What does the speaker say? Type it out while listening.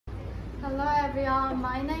Hello everyone,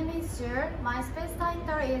 my name is Jure. My space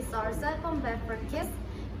title is Our Cell Phone Bad for Kids.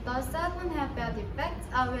 Does cell phone have bad effects?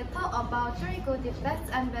 I will talk about 3 good effects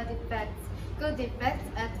and bad effects. Good effects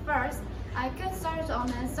at first. I can search on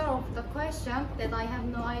answer of the question that I have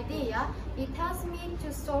no idea. It helps me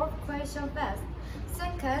to solve question fast.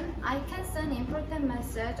 Second, I can send important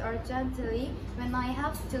message urgently. When I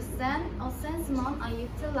have to send a sentiment, I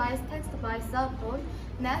utilize text by cell phone.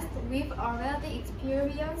 Next, we've already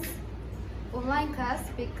experienced online class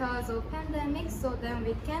because of pandemic, so then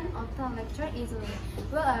we can attend lecture easily.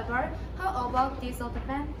 However, how about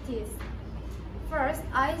disadvantages? First,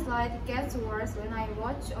 eyesight gets worse when I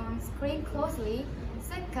watch on screen closely.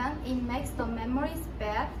 Second, it makes the memories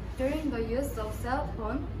bad during the use of cell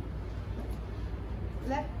phone.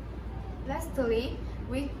 Lastly,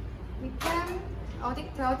 we can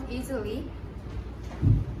addicted easily.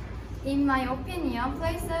 In my opinion,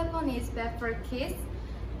 play cell phone is bad for kids.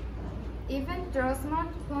 Even though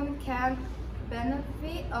smartphone can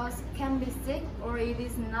benefit us, can be sick, or it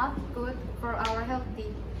is not good for our health.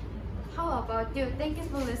 How about you? Thank you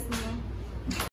for listening.